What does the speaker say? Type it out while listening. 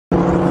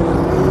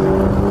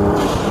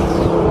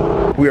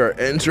We are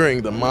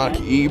entering the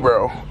Mach-E,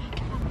 bro.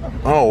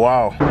 Oh,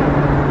 wow.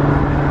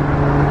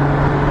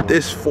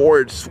 This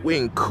Ford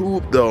Swing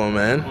Coupe, though,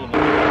 man.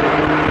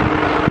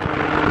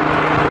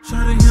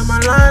 Shawty hit my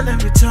line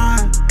every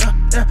time.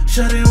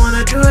 Shawty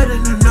wanna do it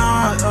in the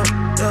night.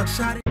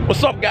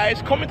 What's up,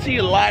 guys? Coming to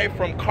you live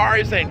from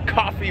Cars and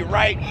Coffee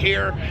right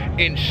here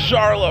in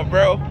Charlotte,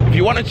 bro. If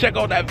you want to check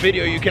out that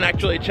video, you can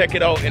actually check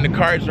it out in the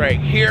cards right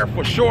here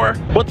for sure.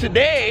 But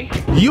today,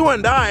 you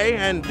and I,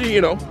 and you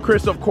know,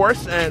 Chris, of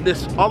course, and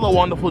this other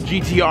wonderful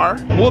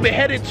GTR, will be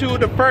headed to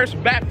the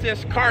First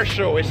Baptist Car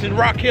Show. It's in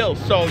Rock Hill,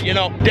 so you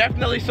know,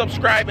 definitely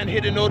subscribe and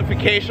hit the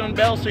notification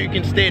bell so you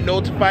can stay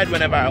notified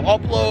whenever I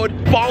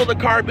upload. Follow the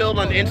car build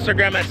on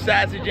Instagram at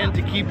Sazygen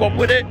to keep up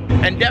with it,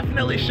 and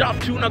definitely shop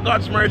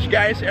TunerGodz merch,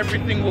 guys.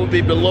 Everything will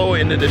be below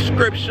in the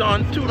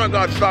description.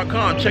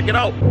 TunerGodz.com. Check it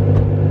out.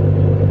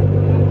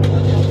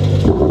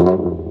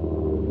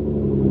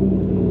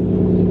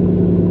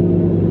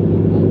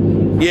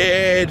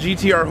 Yeah,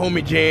 GTR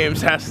homie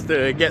James has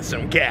to get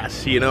some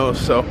gas, you know,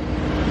 so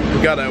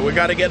we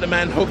gotta get the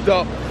man hooked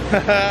up.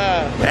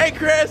 Hey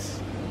Chris,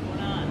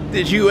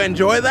 did you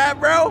enjoy that,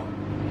 bro?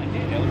 I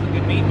did. It was a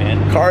good meet,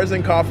 man. Cars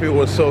and Coffee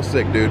was so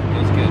sick, dude.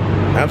 It was good.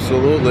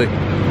 Absolutely.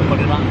 Put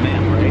it on the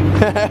map,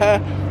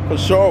 right? For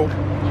sure.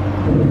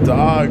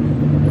 Dog.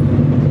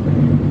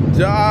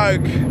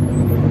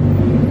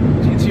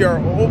 GTR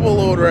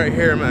overload right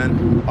here,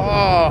 man.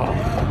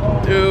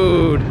 Oh,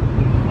 dude.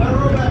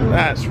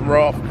 That's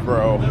rough,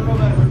 bro.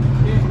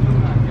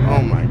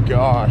 Oh my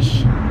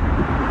gosh.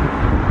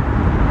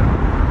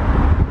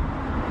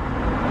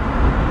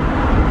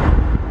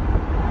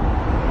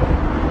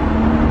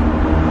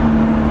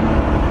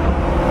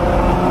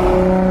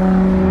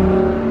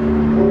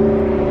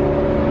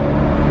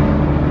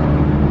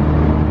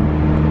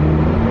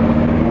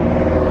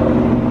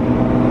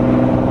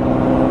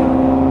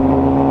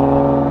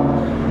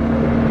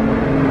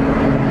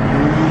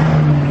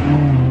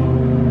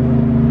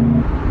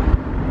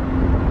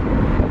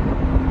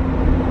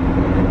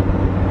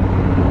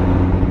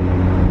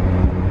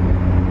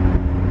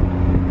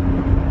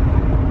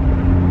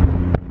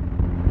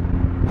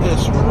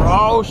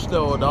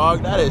 Though,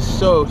 dog, that is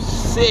so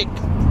sick.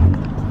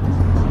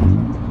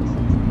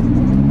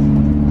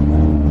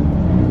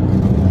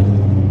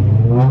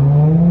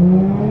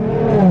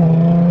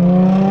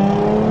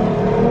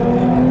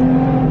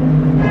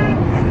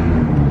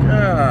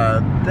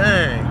 God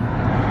dang.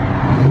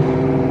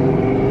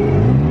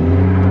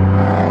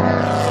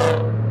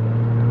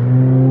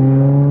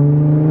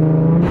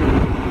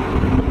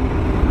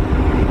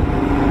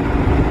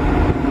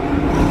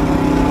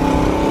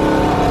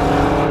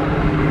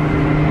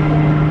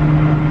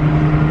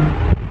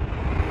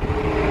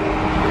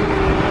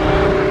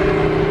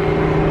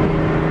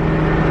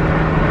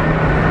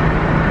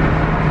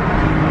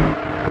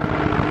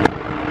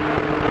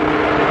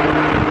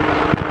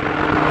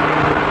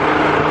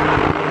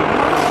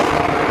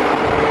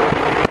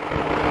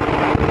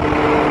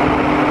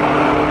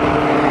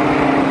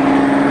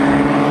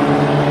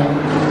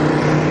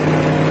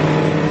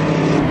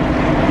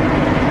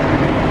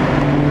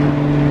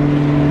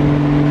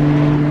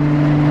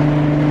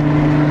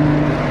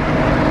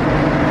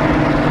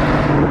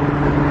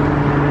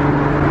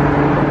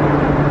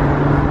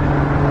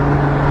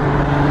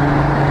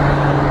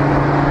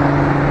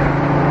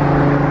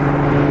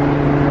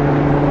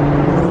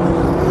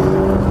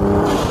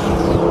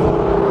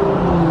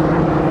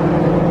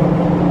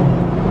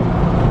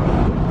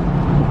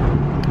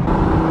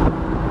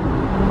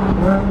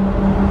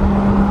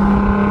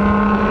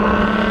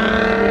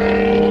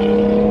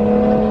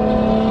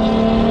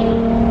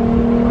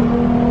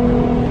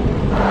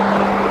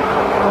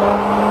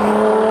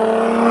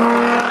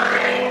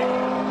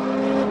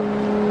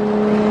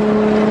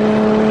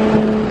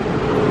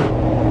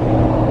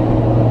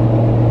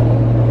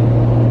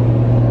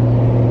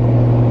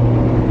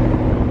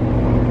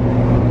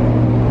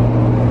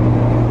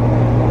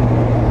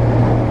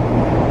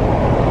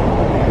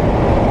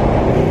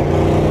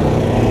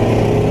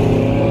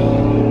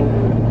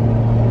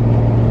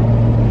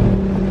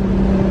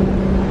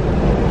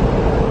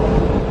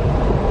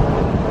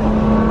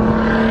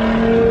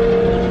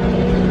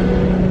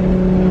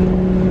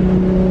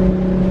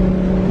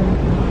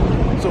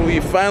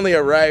 Finally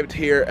arrived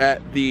here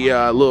at the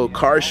little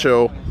car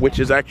show, which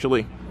is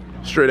actually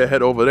straight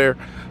ahead over there,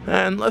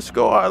 and let's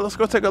go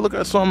take a look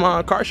at some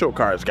car show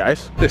cars,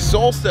 guys. This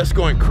Solstice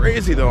going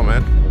crazy though,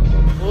 man.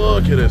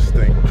 Look at this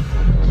thing.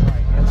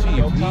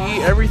 TV,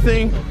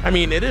 everything. I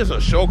mean, it is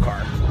a show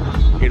car,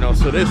 you know,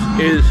 so this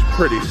is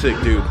pretty sick,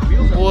 dude.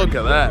 Look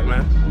at that,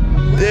 man.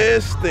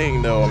 This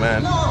thing though,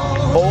 man,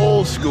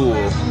 old school.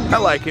 I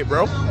like it,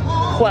 bro.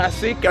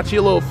 Classic, got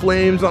your little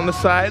flames on the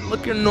side,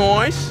 looking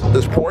nice.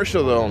 This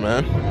Porsche though,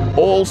 man,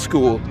 old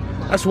school.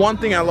 That's one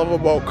thing I love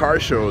about car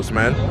shows,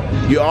 man.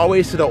 You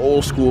always see the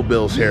old school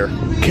builds here.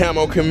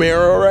 Camo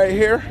Camaro right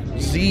here,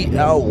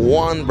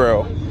 ZL1,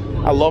 bro.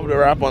 I love the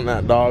wrap on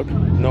that, dog.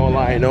 No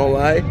lie, no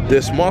lie.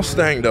 This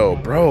Mustang though,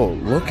 bro,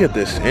 look at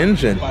this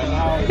engine.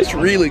 It's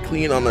really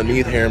clean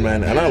underneath here,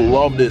 man. And I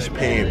love this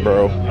paint,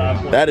 bro.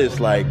 That is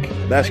like,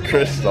 that's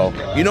crystal.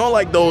 You know,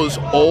 like those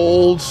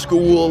old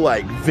school,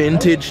 like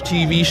vintage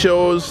TV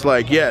shows?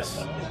 Like,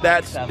 yes,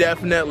 that's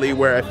definitely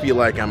where I feel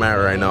like I'm at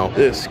right now.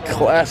 This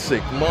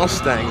classic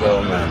Mustang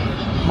though,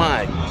 man.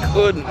 My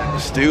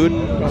goodness, dude.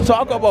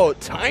 Talk about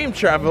time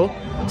travel.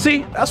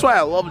 See, that's why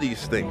I love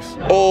these things.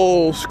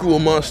 Old school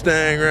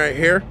Mustang right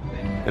here.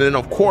 And then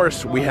of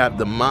course we have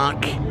the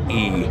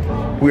Mach-E.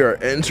 We are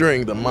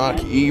entering the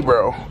Mach-E,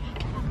 bro.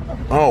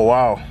 Oh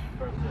wow.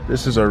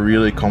 This is a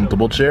really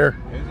comfortable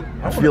chair.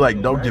 I feel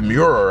like Doug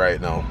DeMuro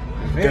right now.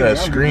 Look at that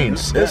screen.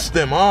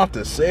 System off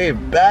to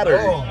save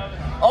battery.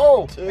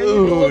 Oh,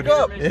 dude. Look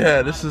up.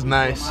 Yeah, this is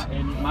nice.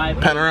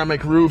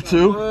 Panoramic roof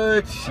too.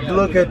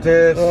 Look at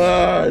this.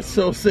 It's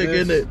so sick,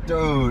 isn't it?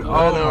 Dude,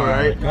 I know,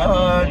 right?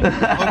 God, look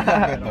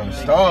at those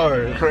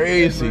stars.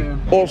 Crazy.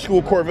 Old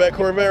school Corvette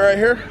right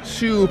here.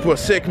 Super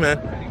sick, man.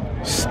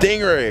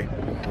 Stingray.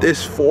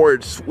 This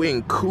Ford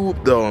Swing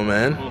Coupe though,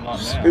 man.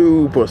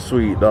 Super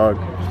sweet, dog.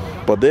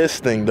 But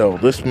this thing though,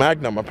 this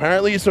Magnum,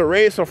 apparently it's a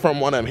racer from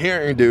what I'm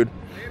hearing, dude.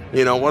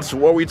 You know, what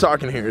we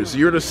talking here?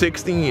 0 to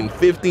 60 in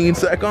 15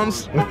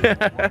 seconds?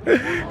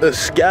 The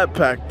Scat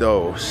Pack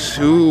though,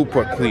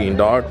 super clean,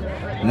 dog.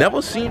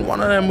 Never seen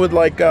one of them with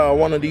like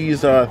one of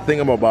these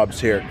thingamabobs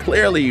here.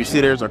 Clearly you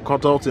see there's a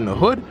cutout in the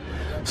hood.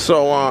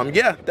 So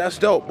yeah, that's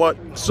dope. But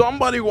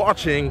somebody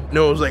watching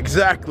knows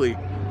exactly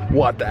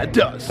what that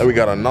does. And we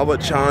got another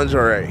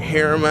Challenger right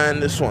here, man.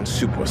 This one's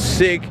super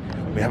sick.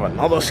 We have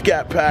another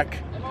Scat Pack.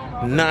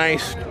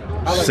 Nice.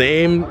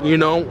 Same, you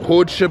know,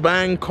 hood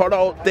shebang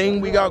cutout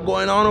thing we got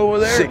going on over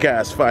there. Sick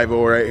ass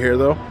 5.0 right here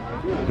though.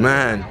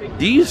 Man,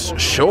 these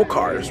show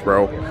cars,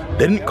 bro,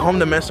 they didn't come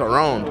to mess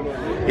around.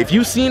 If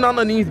you've seen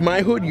underneath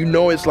my hood, you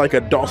know it's like a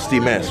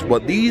dusty mess.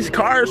 But these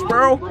cars,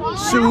 bro,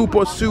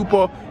 super,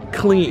 super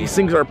clean. These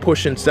things are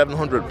pushing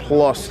 700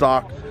 plus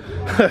stock.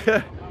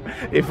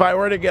 If I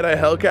were to get a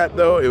Hellcat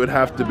though, it would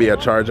have to be a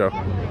Charger.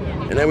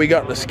 And then we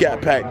got the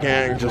Scat Pack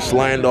gang just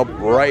lined up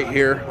right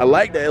here. I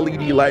like the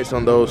LED lights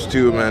on those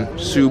too, man.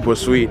 Super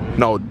sweet.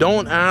 No,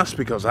 don't ask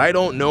because I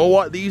don't know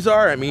what these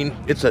are. I mean,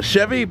 it's a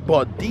Chevy,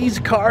 but these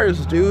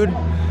cars, dude,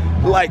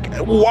 like,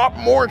 what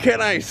more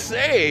can I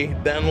say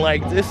than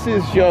like, this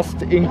is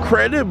just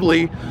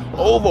incredibly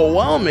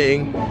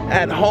overwhelming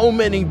at how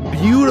many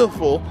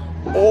beautiful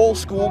old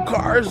school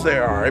cars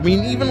there are. I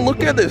mean, even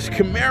look at this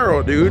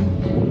Camaro, dude.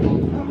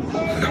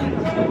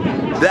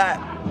 That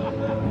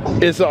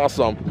is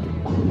awesome.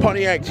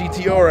 Pontiac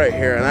GTO right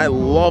here, and I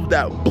love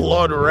that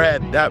blood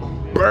red, that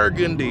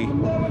burgundy.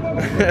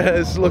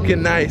 It's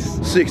looking nice.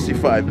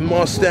 65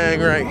 Mustang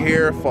right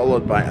here,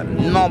 followed by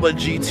another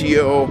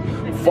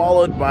GTO,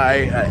 followed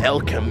by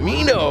El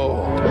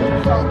Camino.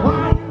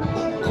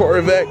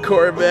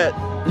 Corvette,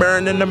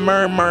 burning the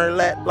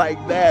Merlet like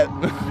that.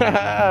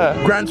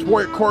 Grand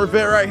Sport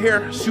Corvette right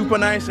here, super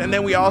nice. And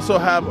then we also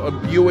have a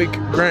Buick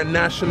Grand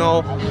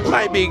National.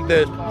 Might be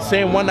the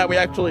same one that we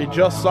actually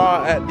just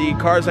saw at the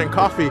Cars and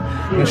Coffee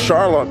in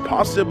Charlotte,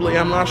 possibly,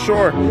 I'm not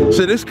sure.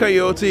 So this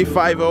Coyote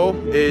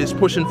 5.0 is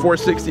pushing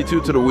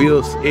 462 to the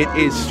wheels. It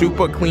is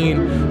super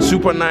clean,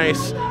 super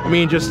nice. I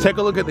mean, just take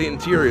a look at the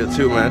interior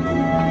too, man.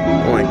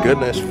 Oh my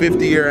goodness,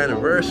 50-year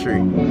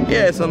anniversary.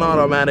 Yeah, it's an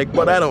automatic,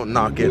 but I don't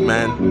knock it,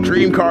 man.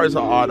 Dream car is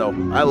an auto.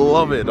 I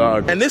love it,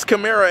 dog. And this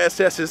Camaro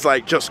SS is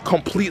like just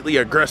completely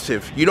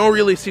aggressive. You don't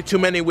really see too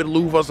many with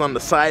louvers on the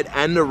side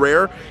and the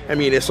rear. I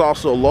mean, it's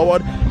also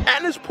lowered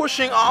and it's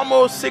pushing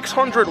almost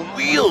 600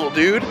 wheel,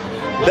 dude.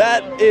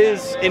 That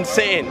is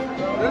insane.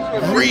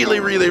 Really,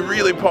 really,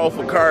 really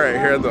powerful car right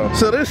here though.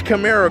 So this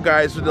Camaro,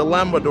 guys, with the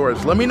Lambo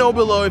doors, let me know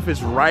below if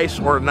it's rice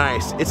or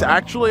nice. It's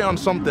actually on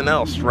something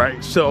else,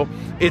 right? So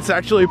it's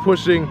actually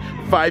pushing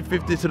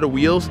 550 to the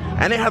wheels,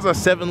 and it has a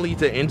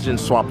 7-liter engine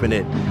swap in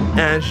it,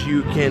 as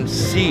you can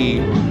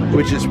see,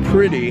 which is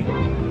pretty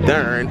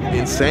darn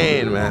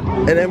insane, man.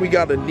 And then we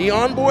got the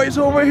Neon Boys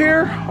over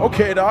here.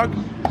 Okay, dog,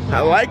 I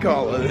like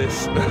all of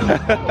this.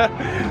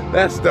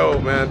 That's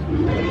dope, man.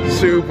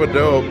 Super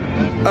dope.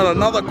 And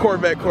another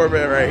Corvette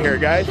right here,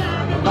 guys.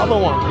 Another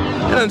one.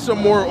 And then some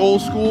more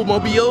old school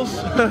mobiles.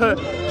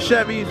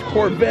 Chevys,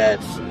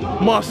 Corvettes,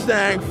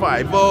 Mustang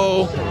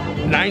 5.0,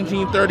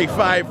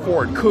 1935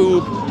 Ford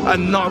Coupe,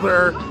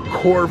 another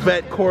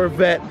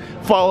Corvette,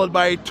 followed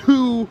by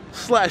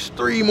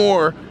 2/3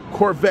 more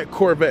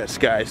Corvettes,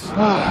 guys.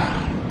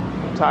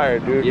 I'm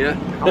tired, dude. Yeah.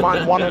 I'm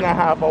on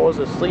 1.5 hours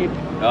of sleep.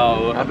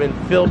 Oh. I've been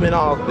filming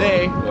all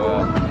day.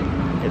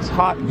 It's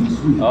hot.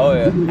 Oh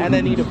yeah. And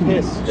I need a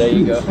piss. There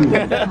you go.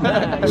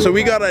 So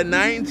we got a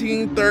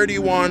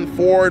 1931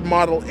 Ford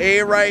Model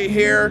A right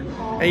here.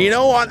 And you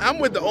know what? I'm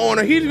with the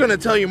owner. He's going to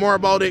tell you more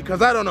about it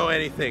because I don't know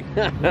anything.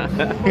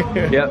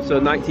 Yep, so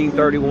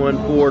 1931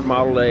 Ford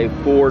Model A,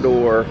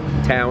 4-door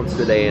town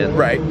sedan.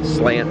 Right.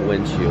 Slant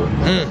windshield.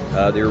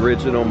 The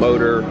original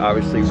motor,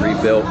 obviously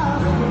rebuilt.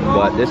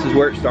 But this is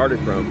where it started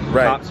from.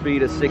 Right. Top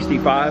speed is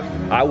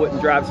 65. I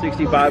wouldn't drive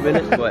 65 in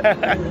it,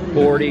 but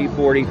 40,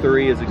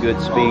 43 is a good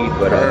speed.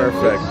 But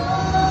perfect.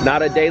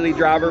 Not a daily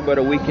driver, but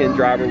a weekend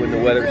driver when the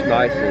weather's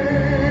nice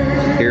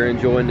and here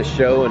enjoying the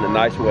show and the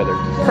nice weather.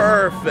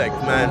 Perfect,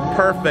 man.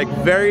 Perfect.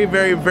 Very,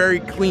 very, very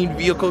clean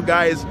vehicle,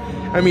 guys.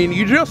 I mean,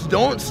 you just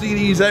don't see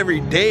these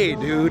every day,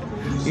 dude.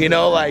 You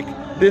know, like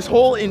this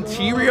whole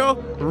interior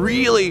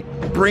really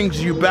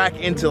brings you back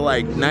into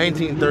like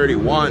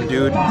 1931,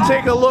 dude.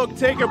 Take a look,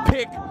 take a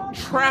pic,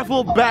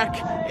 travel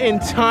back in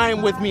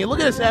time with me. Look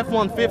at this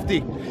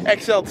F-150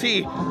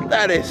 XLT.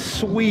 That is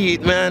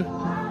sweet, man.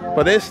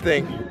 But this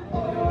thing,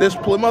 this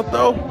Plymouth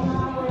though,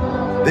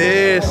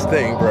 this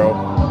thing,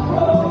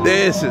 bro,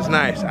 this is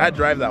nice. I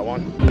drive that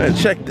one. And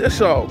check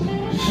this out.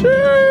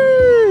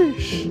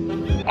 Sheesh.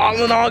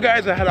 All in all,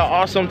 guys, I had an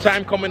awesome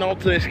time coming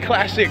out to this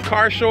classic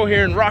car show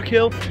here in Rock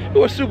Hill. It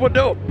was super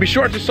dope. Be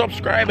sure to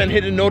subscribe and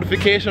hit the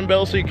notification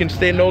bell so you can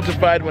stay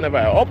notified whenever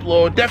I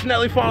upload.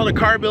 Definitely follow the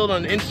car build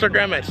on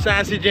Instagram at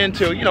SassyGen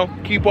to, you know,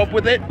 keep up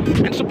with it.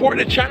 And support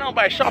the channel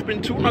by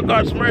shopping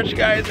TunerGodz merch,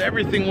 guys.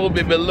 Everything will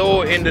be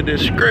below in the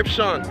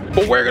description.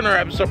 But we're gonna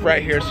wrap this up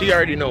right here, so you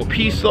already know.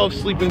 Peace, love,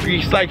 sleep in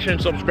grease. Like, share,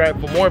 and subscribe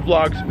for more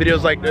vlogs,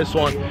 videos like this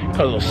one,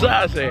 because of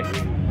Sassy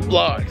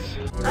Vlogs.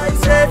 I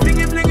say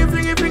flingy, flingy,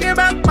 flingy, flingy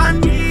back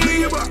on me.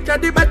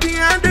 Chat the body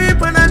and do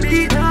it on a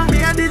beat.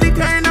 Me and the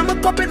liquor and I'm a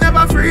cup and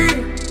never free.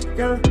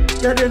 Girl,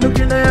 they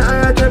looking at your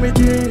eye, tell me,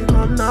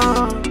 come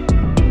now.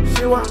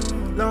 She want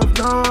love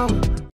now.